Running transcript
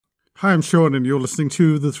Hi, I'm Sean, and you're listening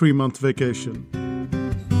to The 3-Month Vacation.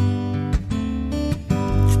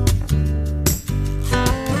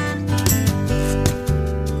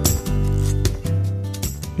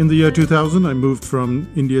 In the year 2000, I moved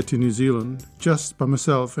from India to New Zealand, just by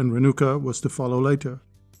myself, and Renuka was to follow later.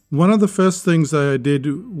 One of the first things I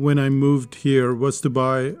did when I moved here was to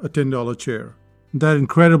buy a $10 chair. That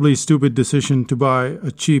incredibly stupid decision to buy a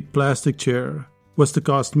cheap plastic chair was to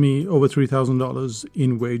cost me over $3,000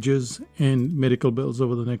 in wages and medical bills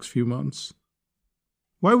over the next few months.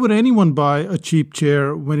 Why would anyone buy a cheap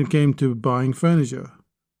chair when it came to buying furniture?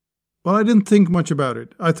 Well, I didn't think much about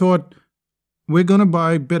it. I thought, we're going to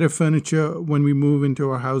buy better furniture when we move into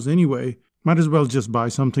our house anyway. Might as well just buy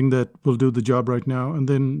something that will do the job right now and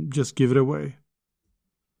then just give it away.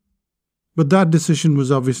 But that decision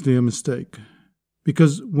was obviously a mistake.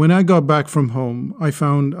 Because when I got back from home, I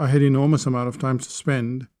found I had an enormous amount of time to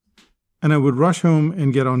spend, and I would rush home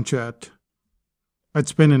and get on chat. I'd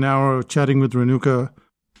spend an hour chatting with Renuka,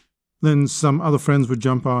 then some other friends would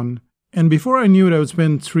jump on, and before I knew it, I would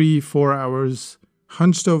spend 3-4 hours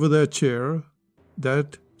hunched over their chair,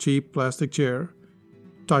 that cheap plastic chair,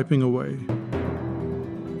 typing away.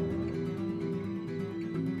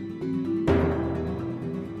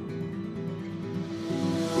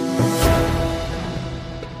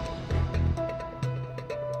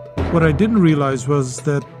 What I didn't realize was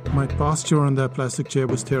that my posture on that plastic chair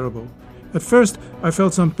was terrible. At first, I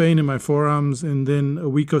felt some pain in my forearms, and then a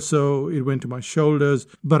week or so it went to my shoulders,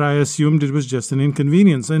 but I assumed it was just an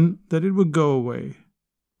inconvenience and that it would go away.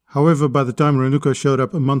 However, by the time Renuka showed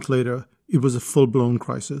up a month later, it was a full-blown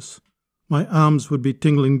crisis. My arms would be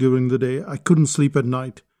tingling during the day. I couldn't sleep at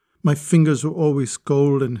night. My fingers were always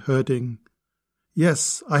cold and hurting.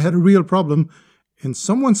 Yes, I had a real problem, and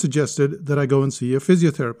someone suggested that I go and see a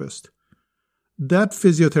physiotherapist. That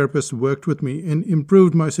physiotherapist worked with me and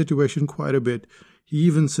improved my situation quite a bit. He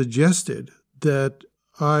even suggested that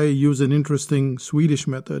I use an interesting Swedish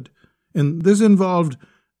method, and this involved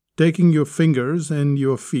taking your fingers and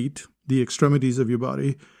your feet, the extremities of your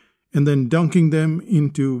body, and then dunking them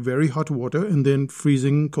into very hot water and then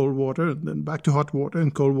freezing cold water and then back to hot water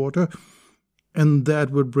and cold water, and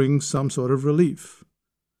that would bring some sort of relief.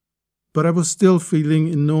 But I was still feeling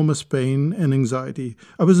enormous pain and anxiety.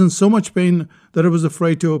 I was in so much pain that I was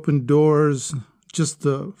afraid to open doors, just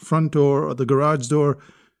the front door or the garage door,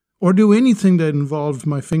 or do anything that involved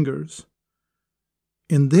my fingers.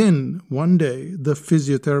 And then, one day, the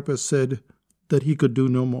physiotherapist said that he could do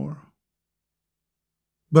no more.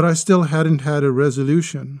 But I still hadn't had a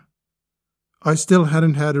resolution. I still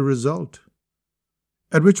hadn't had a result.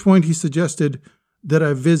 At which point he suggested that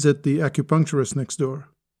I visit the acupuncturist next door.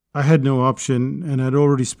 I had no option, and I'd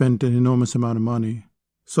already spent an enormous amount of money.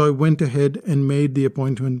 So I went ahead and made the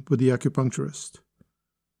appointment with the acupuncturist.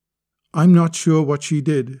 I'm not sure what she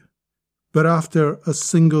did, but after a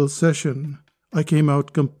single session, I came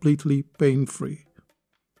out completely pain-free.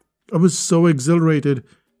 I was so exhilarated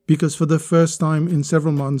because for the first time in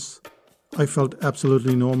several months, I felt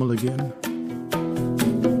absolutely normal again.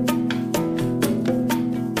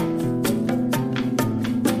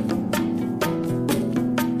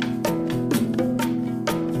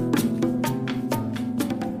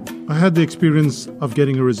 I had the experience of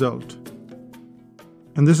getting a result.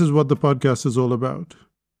 And this is what the podcast is all about.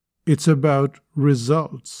 It's about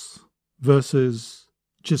results versus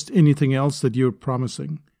just anything else that you're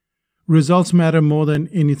promising. Results matter more than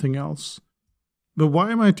anything else. But why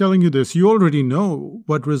am I telling you this? You already know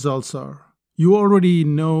what results are. You already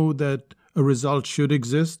know that a result should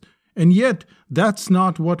exist. And yet, that's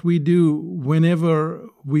not what we do whenever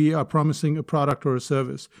we are promising a product or a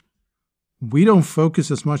service. We don't focus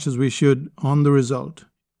as much as we should on the result.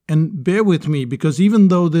 And bear with me, because even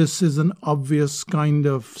though this is an obvious kind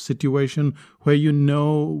of situation where you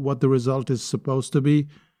know what the result is supposed to be,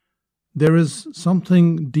 there is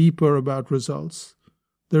something deeper about results.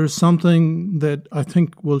 There is something that I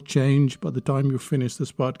think will change by the time you finish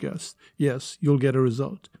this podcast. Yes, you'll get a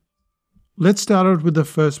result. Let's start out with the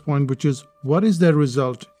first point, which is, what is that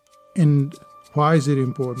result and why is it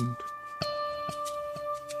important?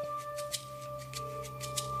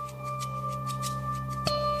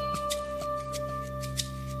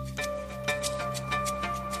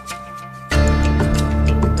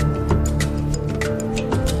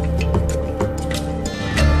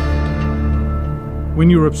 When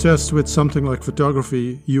you're obsessed with something like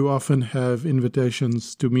photography, you often have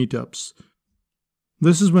invitations to meetups.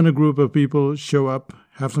 This is when a group of people show up,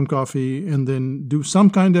 have some coffee, and then do some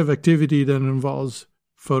kind of activity that involves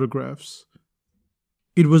photographs.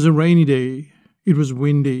 It was a rainy day, it was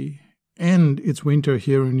windy, and it's winter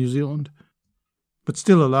here in New Zealand. but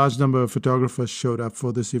still a large number of photographers showed up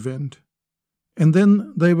for this event. And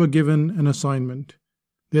then they were given an assignment.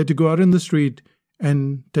 They had to go out in the street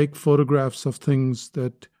and take photographs of things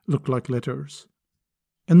that looked like letters.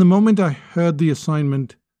 And the moment I heard the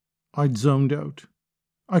assignment, I zoned out.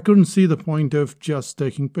 I couldn't see the point of just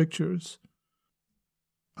taking pictures.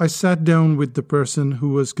 I sat down with the person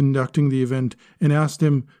who was conducting the event and asked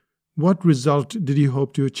him, what result did he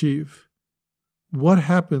hope to achieve? What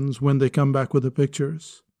happens when they come back with the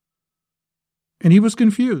pictures? And he was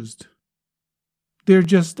confused. They're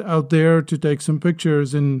just out there to take some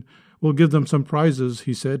pictures and we'll give them some prizes,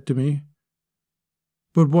 he said to me.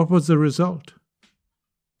 But what was the result?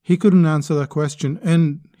 He couldn't answer that question,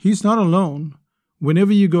 and he's not alone.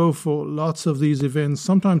 Whenever you go for lots of these events,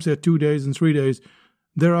 sometimes they're 2 days and 3 days,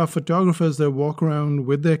 there are photographers that walk around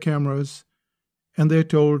with their cameras and they're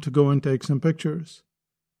told to go and take some pictures.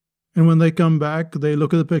 And when they come back, they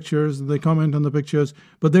look at the pictures and they comment on the pictures,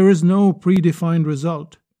 but there is no predefined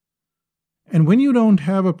result. And when you don't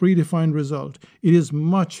have a predefined result, it is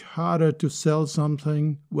much harder to sell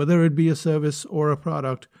something, whether it be a service or a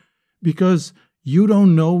product, because you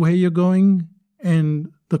don't know where you're going and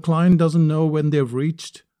the client doesn't know when they've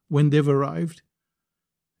reached, when they've arrived.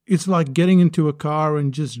 It's like getting into a car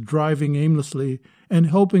and just driving aimlessly and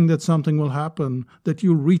hoping that something will happen, that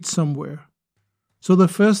you'll reach somewhere. So the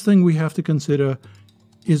first thing we have to consider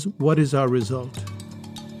is, what is our result?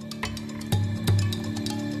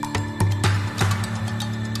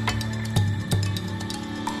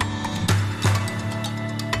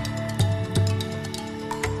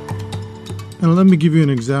 And let me give you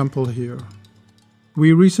an example here.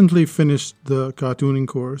 We recently finished the cartooning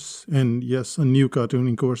course, and yes, a new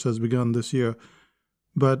cartooning course has begun this year.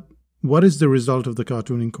 But what is the result of the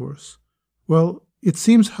cartooning course? Well, it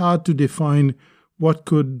seems hard to define what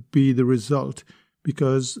could be the result,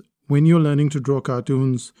 because when you're learning to draw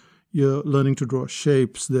cartoons, you're learning to draw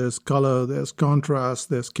shapes, there's color, there's contrast,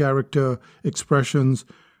 there's character, expressions.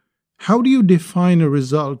 How do you define a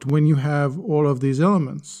result when you have all of these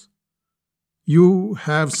elements? You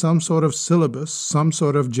have some sort of syllabus, some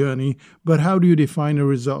sort of journey, but how do you define a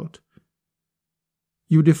result?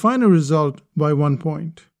 You define a result by one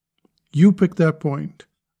point. You pick that point.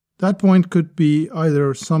 That point could be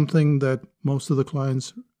either something that most of the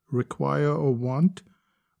clients require or want,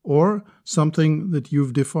 or something that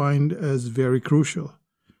you've defined as very crucial.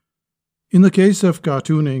 In the case of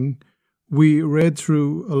cartooning, we read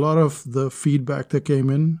through a lot of the feedback that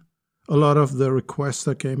came in, a lot of the requests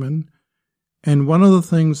that came in, and one of the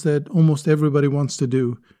things that almost everybody wants to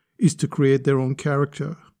do is to create their own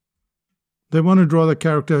character. They want to draw the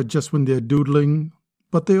character just when they're doodling,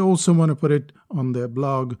 but they also want to put it on their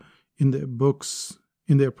blog, in their books,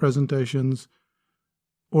 in their presentations,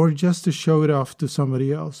 or just to show it off to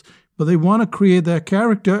somebody else. But they want to create their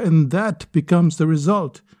character, and that becomes the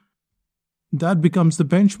result. That becomes the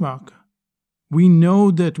benchmark. We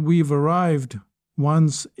know that we've arrived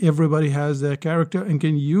once everybody has their character and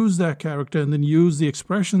can use that character and then use the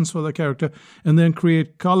expressions for the character and then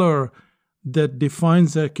create color that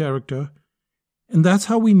defines that character. And that's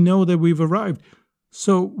how we know that we've arrived.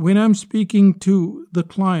 So when I'm speaking to the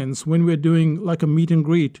clients, when we're doing like a meet and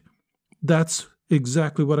greet, that's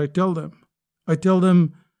exactly what I tell them. I tell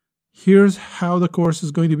them, here's how the course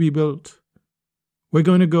is going to be built. We're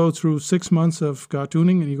going to go through 6 months of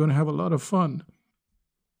cartooning and you're going to have a lot of fun.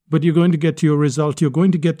 But you're going to get to your result. You're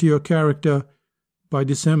going to get to your character by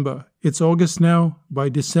December. It's August now. By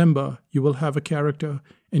December, you will have a character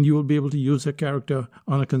and you will be able to use that character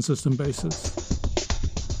on a consistent basis.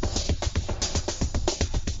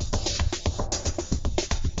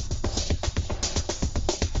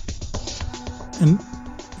 And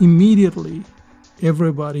immediately,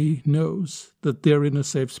 everybody knows that they're in a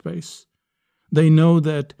safe space. They know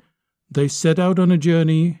that they set out on a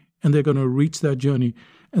journey and they're going to reach that journey.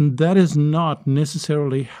 And that is not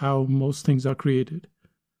necessarily how most things are created.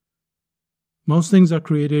 Most things are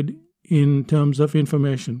created in terms of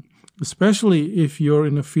information, especially if you're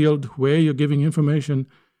in a field where you're giving information.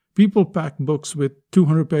 People pack books with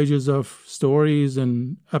 200 pages of stories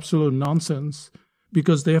and absolute nonsense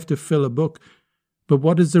because they have to fill a book. But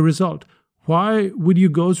what is the result? Why would you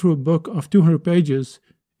go through a book of 200 pages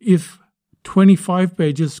if 25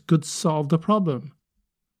 pages could solve the problem?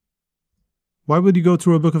 Why would you go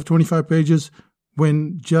through a book of 25 pages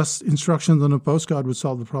when just instructions on a postcard would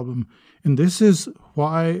solve the problem? And this is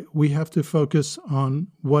why we have to focus on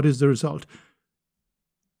what is the result.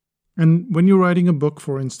 And when you're writing a book,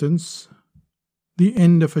 for instance, the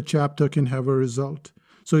end of a chapter can have a result.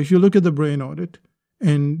 So if you look at the brain audit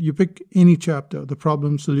and you pick any chapter, the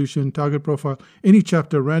problem, solution, target profile, any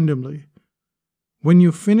chapter randomly, When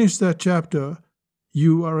you finish that chapter,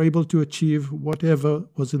 you are able to achieve whatever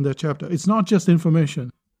was in that chapter. It's not just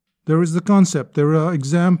information. There is the concept, there are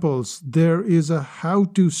examples, there is a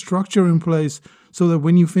how-to structure in place so that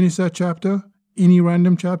when you finish that chapter, any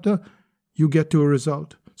random chapter, you get to a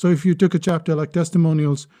result. So if you took a chapter like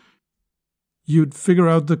testimonials, you'd figure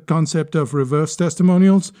out the concept of reverse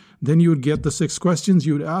testimonials, then you would get the 6 questions,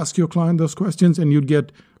 you would ask your client those questions, and you'd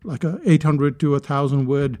get like a 800 to 1,000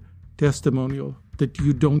 word testimonial that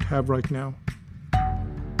you don't have right now.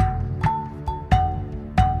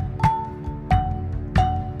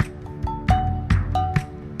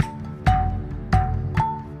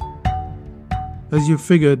 As you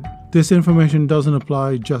figured, this information doesn't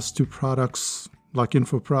apply just to products like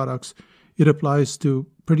info products. It applies to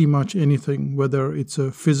pretty much anything, whether it's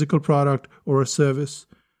a physical product or a service.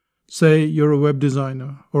 Say you're a web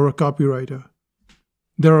designer or a copywriter.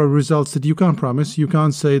 There are results that you can't promise. You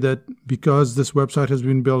can't say that because this website has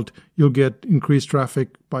been built, you'll get increased traffic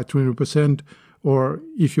by 200%, or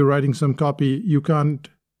if you're writing some copy, you can't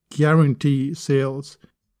guarantee sales.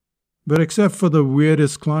 But except for the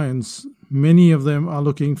weirdest clients, many of them are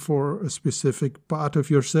looking for a specific part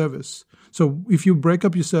of your service. So if you break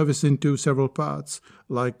up your service into several parts,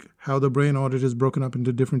 like how the brain audit is broken up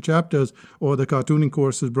into different chapters, or the cartooning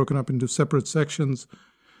course is broken up into separate sections,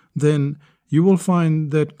 then you will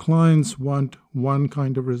find that clients want one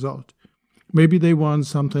kind of result. Maybe they want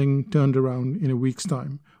something turned around in a week's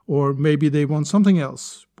time, or maybe they want something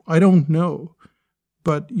else. I don't know.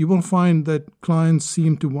 But you will find that clients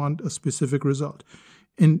seem to want a specific result.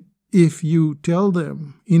 And if you tell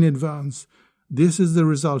them in advance, this is the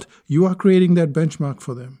result, you are creating that benchmark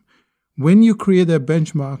for them. When you create that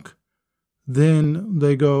benchmark, then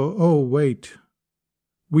they go, oh, wait,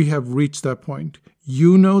 we have reached that point.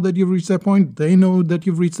 You know that you've reached that point. They know that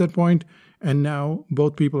you've reached that point. And now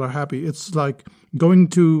both people are happy. It's like going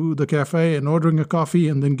to the cafe and ordering a coffee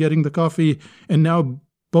and then getting the coffee. And now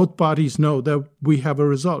both parties know that we have a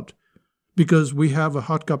result because we have a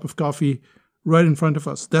hot cup of coffee right in front of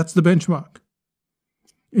us. That's the benchmark.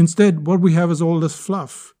 Instead, what we have is all this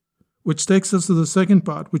fluff, which takes us to the second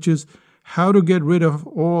part, which is how to get rid of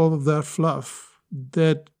all of that fluff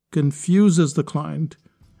that confuses the client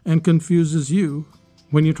and confuses you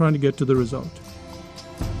when you're trying to get to the result.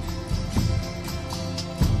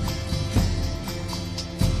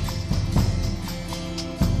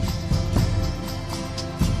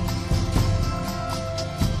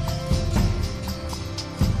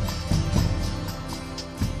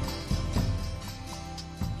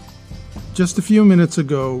 Just a few minutes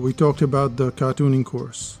ago, we talked about the cartooning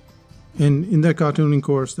course. And in that cartooning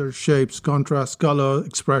course, there's shapes, contrast, color,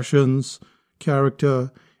 expressions,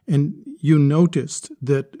 character. And you noticed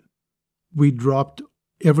that we dropped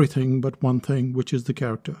everything but one thing, which is the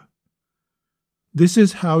character. This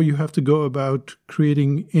is how you have to go about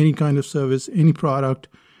creating any kind of service, any product,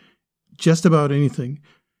 just about anything.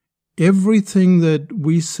 Everything that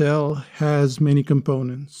we sell has many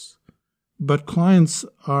components, but clients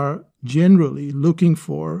are generally looking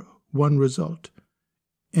for one result.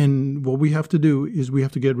 And what we have to do is we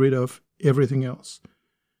have to get rid of everything else.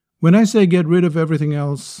 When I say get rid of everything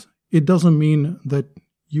else, it doesn't mean that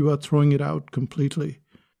you are throwing it out completely.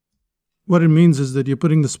 What it means is that you're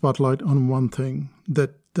putting the spotlight on one thing,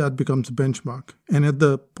 that becomes a benchmark. And at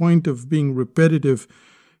the point of being repetitive,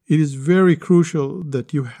 it is very crucial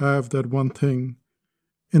that you have that one thing.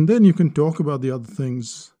 And then you can talk about the other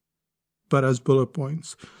things, but as bullet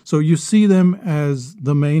points. So you see them as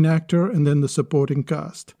the main actor and then the supporting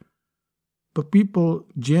cast. But people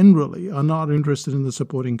generally are not interested in the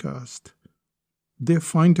supporting cast. They're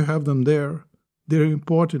fine to have them there. They're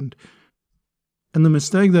important. And the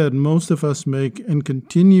mistake that most of us make and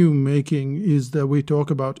continue making is that we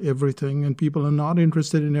talk about everything and people are not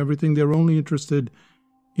interested in everything. They're only interested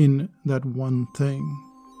in that one thing,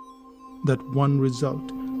 that one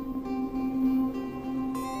result.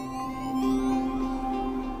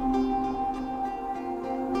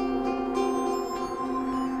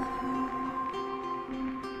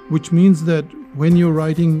 Which means that when you're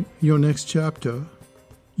writing your next chapter,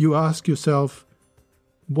 you ask yourself,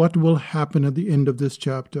 what will happen at the end of this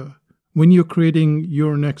chapter? When you're creating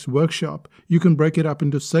your next workshop, you can break it up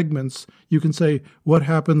into segments. You can say, what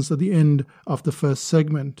happens at the end of the first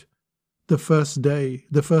segment, the first day,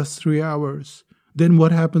 the first 3 hours? Then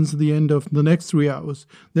what happens at the end of the next 3 hours?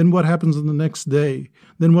 Then what happens on the next day?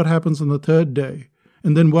 Then what happens on the third day?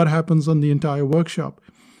 And then what happens on the entire workshop?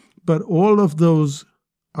 But all of those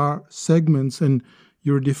are segments, and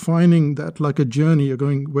you're defining that like a journey.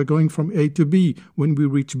 We're going from A to B. When we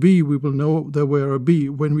reach B, we will know that we're a B.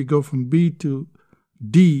 When we go from B to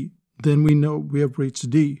D, then we know we have reached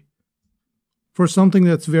D. For something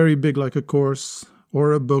that's very big like a course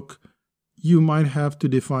or a book, you might have to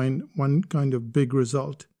define one kind of big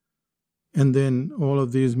result and then all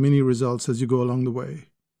of these mini results as you go along the way,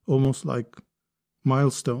 almost like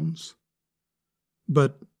milestones.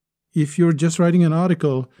 But if you're just writing an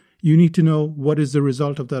article, you need to know what is the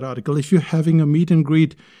result of that article. If you're having a meet and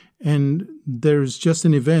greet and there's just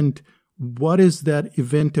an event, what is that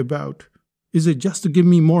event about? Is it just to give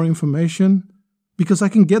me more information? Because I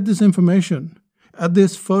can get this information. At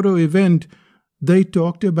this photo event, they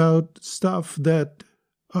talked about stuff that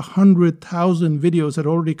 100,000 videos had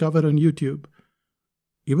already covered on YouTube.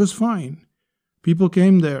 It was fine. People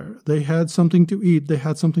came there. They had something to eat. They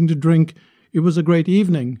had something to drink. It was a great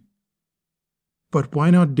evening. But why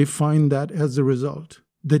not define that as the result?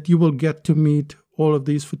 That you will get to meet all of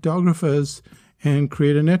these photographers and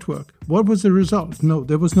create a network. What was the result? No,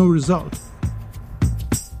 there was no result.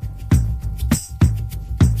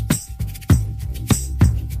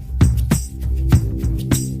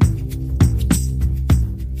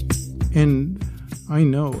 And I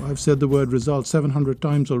know I've said the word result 700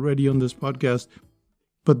 times already on this podcast,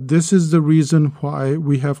 but this is the reason why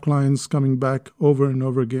we have clients coming back over and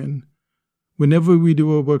over again. Whenever we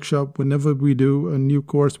do a workshop, whenever we do a new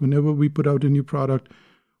course, whenever we put out a new product,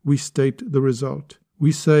 we state the result.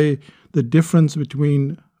 We say the difference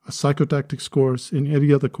between a psychotactics course and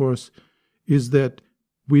any other course is that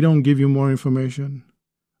we don't give you more information.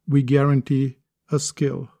 We guarantee a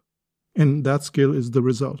skill, and that skill is the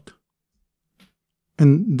result.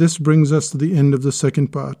 And this brings us to the end of the second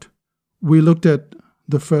part. We looked at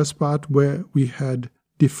the first part where we had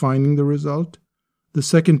defining the result. The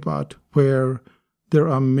second part where there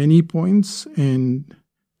are many points and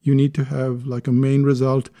you need to have like a main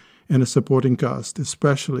result and a supporting cast,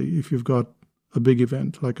 especially if you've got a big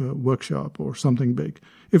event like a workshop or something big.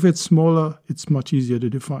 If it's smaller, it's much easier to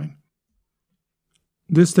define.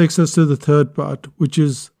 This takes us to the third part, which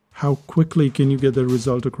is how quickly can you get the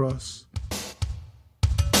result across?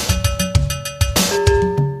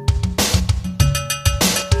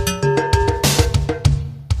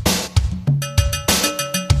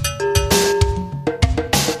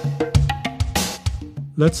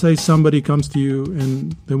 Let's say somebody comes to you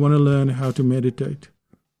and they want to learn how to meditate.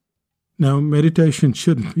 Now, meditation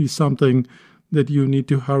shouldn't be something that you need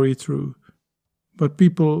to hurry through, but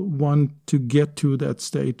people want to get to that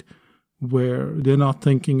state where they're not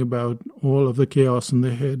thinking about all of the chaos in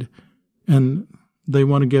their head and they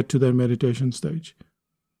want to get to their meditation stage.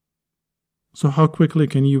 So how quickly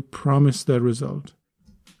can you promise that result?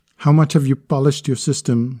 How much have you polished your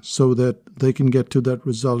system so that they can get to that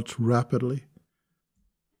result rapidly?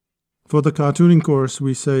 For the cartooning course,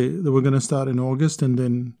 we say that we're going to start in August and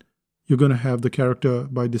then you're going to have the character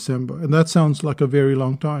by December. And that sounds like a very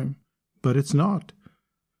long time, but it's not.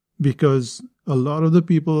 Because a lot of the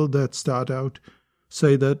people that start out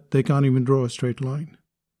say that they can't even draw a straight line.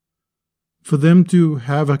 For them to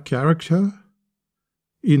have a character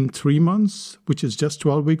in 3 months, which is just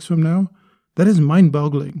 12 weeks from now, that is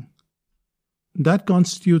mind-boggling. That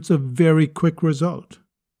constitutes a very quick result.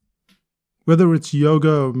 Whether it's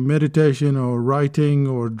yoga or meditation or writing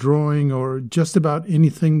or drawing or just about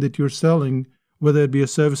anything that you're selling, whether it be a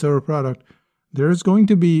service or a product, there is going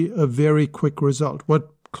to be a very quick result. What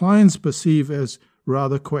clients perceive as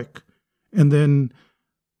rather quick. And then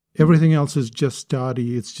everything else is just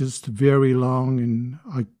tardy. It's just very long and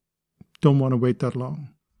I don't want to wait that long.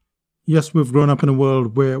 Yes, we've grown up in a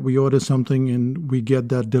world where we order something and we get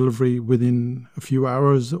that delivery within a few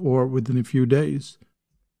hours or within a few days.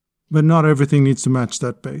 But not everything needs to match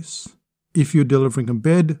that pace. If you're delivering a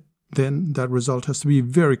bed, then that result has to be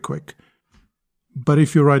very quick. But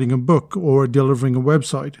if you're writing a book or delivering a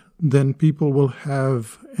website, then people will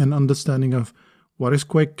have an understanding of what is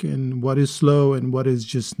quick and what is slow and what is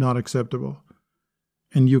just not acceptable.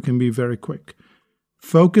 And you can be very quick.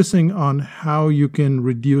 Focusing on how you can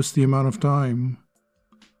reduce the amount of time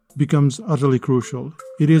becomes utterly crucial.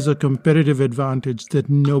 It is a competitive advantage that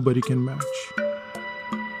nobody can match.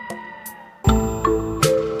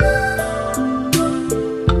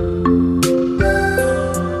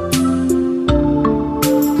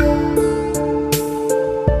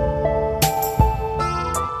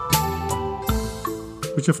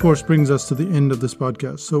 Which of course brings us to the end of this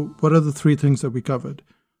podcast. So what are the 3 things that we covered?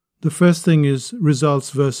 The first thing is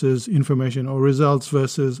results versus information, or results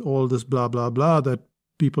versus all this blah, blah, blah that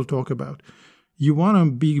people talk about. You want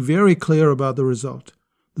to be very clear about the result.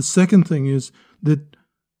 The second thing is that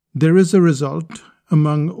there is a result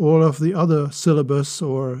among all of the other syllabus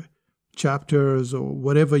or chapters or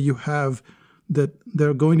whatever you have, that there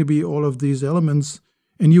are going to be all of these elements,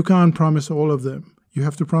 And you can't promise all of them. You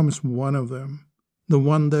have to promise one of them. The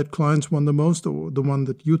one that clients want the most, or the one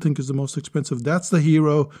that you think is the most expensive. That's the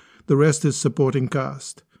hero. The rest is supporting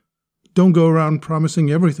cast. Don't go around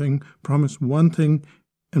promising everything. Promise one thing,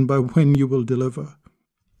 and by when you will deliver.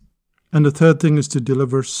 And the third thing is to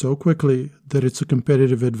deliver so quickly that it's a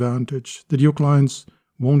competitive advantage, that your clients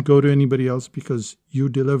won't go to anybody else because you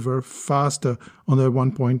deliver faster on that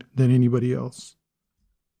one point than anybody else.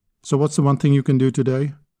 So what's the one thing you can do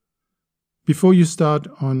today? Before you start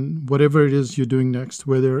on whatever it is you're doing next,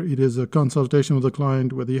 whether it is a consultation with a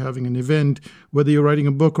client, whether you're having an event, whether you're writing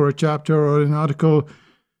a book or a chapter or an article,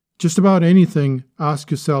 just about anything,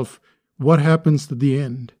 ask yourself, what happens at the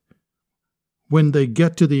end? When they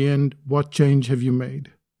get to the end, what change have you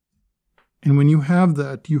made? And when you have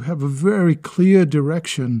that, you have a very clear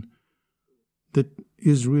direction that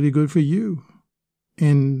is really good for you.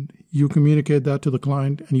 And you communicate that to the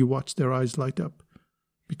client and you watch their eyes light up.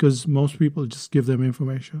 Because most people just give them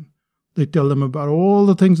information. They tell them about all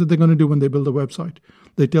the things that they're going to do when they build a website.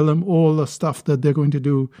 They tell them all the stuff that they're going to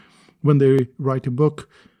do when they write a book.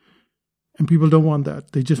 And people don't want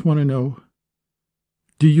that. They just want to know,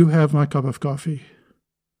 do you have my cup of coffee?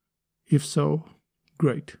 If so,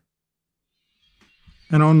 great.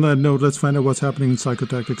 And on that note, let's find out what's happening in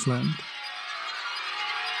Psychotactics land.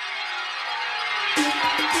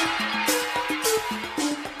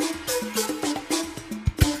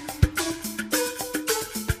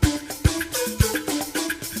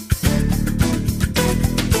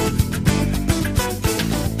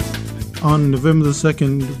 On November the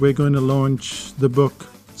 2nd, we're going to launch the book,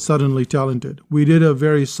 Suddenly Talented. We did a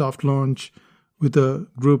very soft launch with a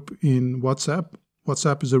group in WhatsApp.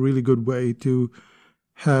 WhatsApp is a really good way to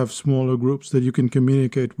have smaller groups that you can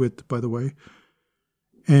communicate with, by the way.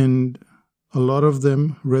 And a lot of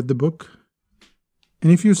them read the book.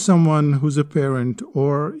 And if you're someone who's a parent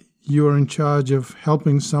or you're in charge of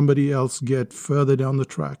helping somebody else get further down the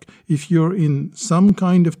track, if you're in some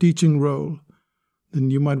kind of teaching role, then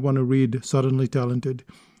you might want to read Suddenly Talented.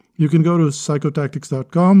 You can go to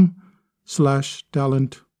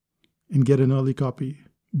psychotactics.com/talent and get an early copy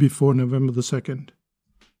before November the 2nd.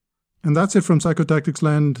 And that's it from Psychotactics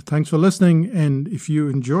Land. Thanks for listening. And if you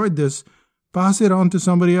enjoyed this, pass it on to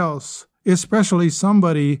somebody else, especially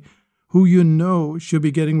somebody who you know should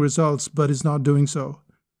be getting results but is not doing so.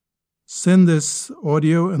 Send this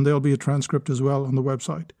audio and there'll be a transcript as well on the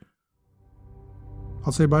website.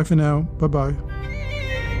 I'll say bye for now. Bye-bye.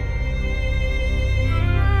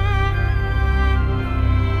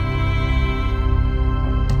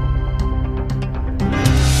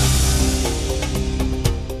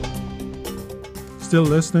 Still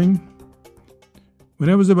listening? When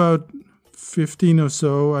I was about 15 or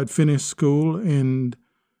so, I'd finished school and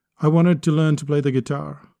I wanted to learn to play the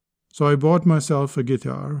guitar. So I bought myself a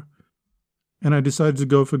guitar and I decided to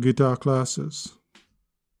go for guitar classes.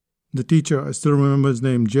 The teacher, I still remember his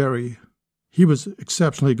name, Jerry, he was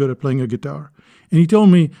exceptionally good at playing a guitar. And he told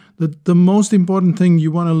me that the most important thing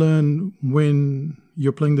you want to learn when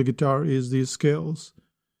you're playing the guitar is these scales.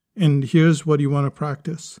 And here's what you want to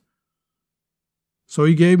practice. So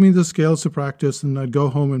he gave me the scales to practice, and I'd go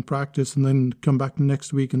home and practice, and then come back the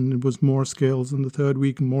next week, and it was more scales, and the third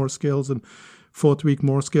week more scales, and fourth week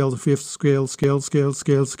more scales, the fifth scales.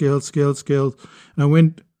 And I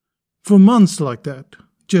went for months like that,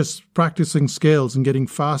 just practicing scales and getting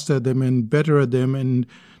faster at them and better at them and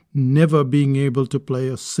never being able to play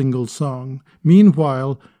a single song.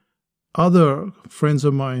 Meanwhile, other friends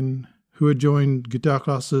of mine who had joined guitar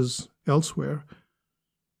classes elsewhere,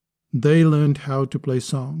 they learned how to play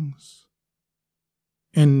songs.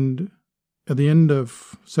 And at the end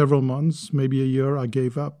of several months, maybe a year, I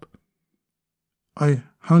gave up. I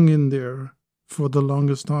hung in there for the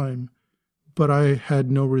longest time, but I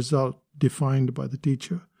had no result defined by the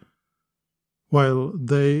teacher. While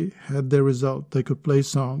they had their result, they could play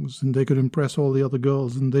songs, and they could impress all the other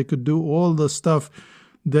girls, and they could do all the stuff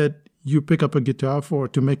that you pick up a guitar for,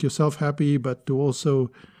 to make yourself happy, but to also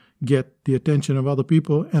get the attention of other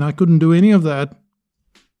people. And I couldn't do any of that,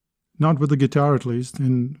 not with the guitar at least.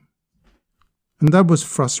 And that was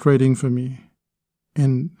frustrating for me.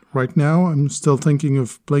 And right now, I'm still thinking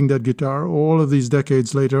of playing that guitar all of these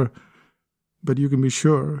decades later. But you can be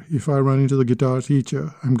sure, if I run into the guitar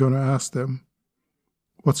teacher, I'm going to ask them,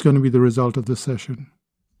 what's going to be the result of this session?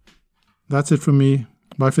 That's it from me.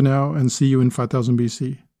 Bye for now, and see you in 5000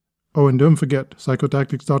 BC. Oh, and don't forget,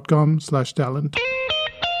 psychotactics.com/talent.